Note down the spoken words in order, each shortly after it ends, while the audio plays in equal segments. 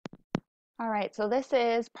All right, so this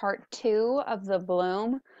is part 2 of the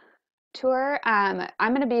Bloom tour. I'm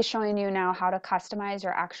going to be showing you now how to customize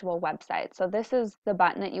your actual website. So this is the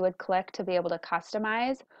button that you would click to be able to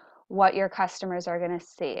customize what your customers are going to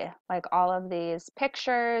see, like all of these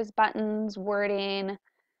pictures, buttons, wording,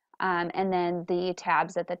 and then the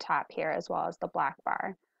tabs at the top here, as well as the black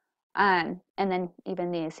bar, and then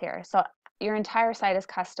even these here. So your entire site is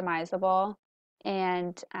customizable,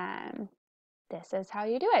 and this is how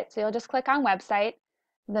you do it. So you'll just click on website,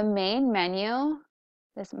 the main menu,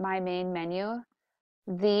 this my main menu.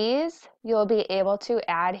 These you'll be able to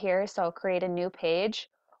add here, so create a new page.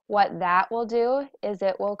 What that will do is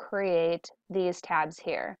it will create these tabs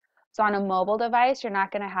here. So on a mobile device, you're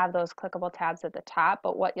not going to have those clickable tabs at the top,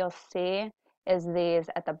 but what you'll see is these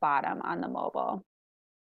at the bottom on the mobile.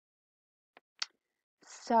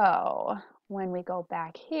 So when we go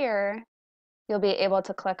back here, you'll be able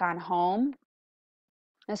to click on home.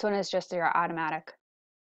 This one is just your automatic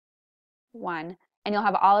one, and you'll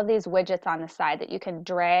have all of these widgets on the side that you can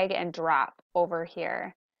drag and drop over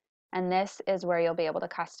here, and this is where you'll be able to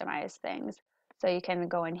customize things. So you can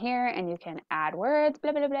go in here and you can add words,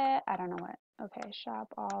 blah blah blah. I don't know what. Okay,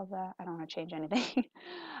 shop all the. I don't want to change anything.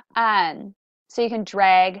 So you can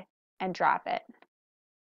drag and drop it.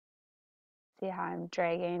 See how I'm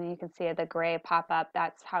dragging? You can see the gray pop up.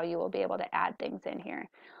 That's how you will be able to add things in here.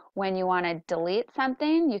 When you want to delete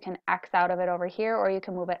something, you can X out of it over here, or you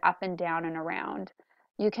can move it up and down and around.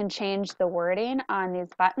 You can change the wording on these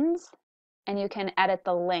buttons, and you can edit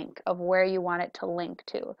the link of where you want it to link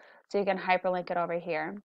to. So you can hyperlink it over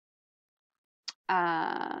here.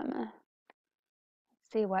 Let's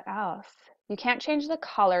see what else. You can't change the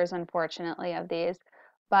colors, unfortunately, of these,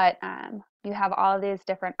 but you have all of these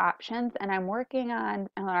different options, and I'm working on,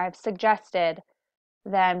 or I've suggested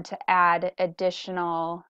them to add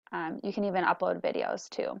additional, you can even upload videos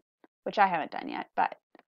too, which I haven't done yet, but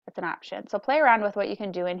it's an option. So play around with what you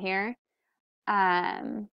can do in here.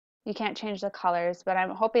 You can't change the colors, but I'm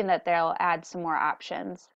hoping that they'll add some more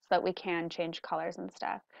options so that we can change colors and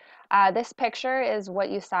stuff. This picture is what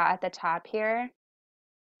you saw at the top here,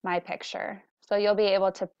 my picture. So you'll be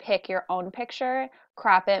able to pick your own picture,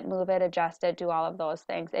 crop it, move it, adjust it, do all of those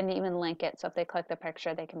things, and even link it. So if they click the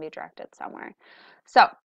picture, they can be directed somewhere. So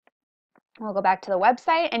we'll go back to the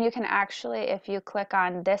website, and you can actually, if you click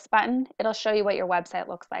on this button, it'll show you what your website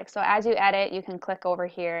looks like. So as you edit, you can click over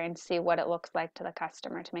here and see what it looks like to the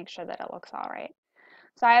customer to make sure that it looks all right.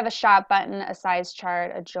 So I have a shop button, a size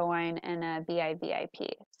chart, a join, and a VIP.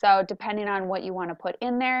 So depending on what you want to put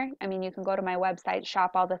in there, I mean, you can go to my website,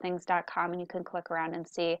 shopallthethings.com, and you can click around and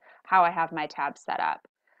see how I have my tabs set up.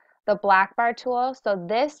 The black bar tool, so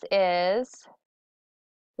this is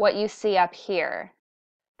what you see up here.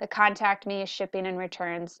 The contact me, shipping and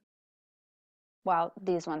returns, well,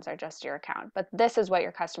 these ones are just your account, but this is what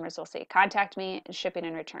your customers will see. Contact me, shipping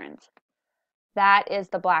and returns. That is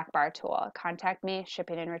the black bar tool. Contact me,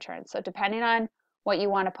 shipping and returns. So depending on what you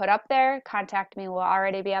want to put up there, contact me will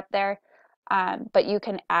already be up there, but you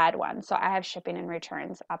can add one. So I have shipping and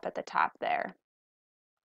returns up at the top there.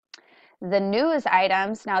 The news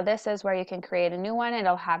items, now this is where you can create a new one.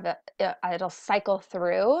 It'll cycle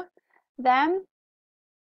through them.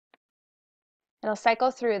 It'll cycle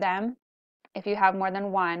through them if you have more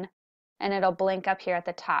than one, and it'll blink up here at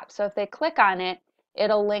the top. So if they click on it,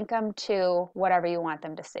 it'll link them to whatever you want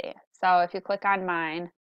them to see. So if you click on mine,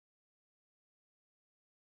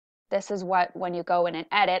 this is what, when you go in and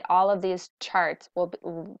edit, all of these charts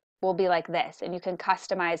will be like this, and you can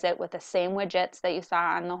customize it with the same widgets that you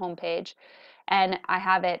saw on the home page. And I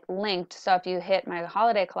have it linked, so if you hit my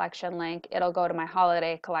holiday collection link, it'll go to my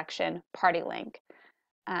holiday collection party link.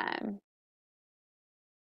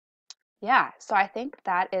 Yeah, so I think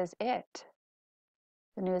that is it.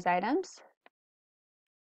 The news items,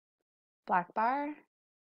 black bar,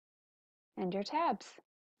 and your tabs.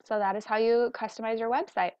 So that is how you customize your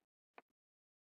website.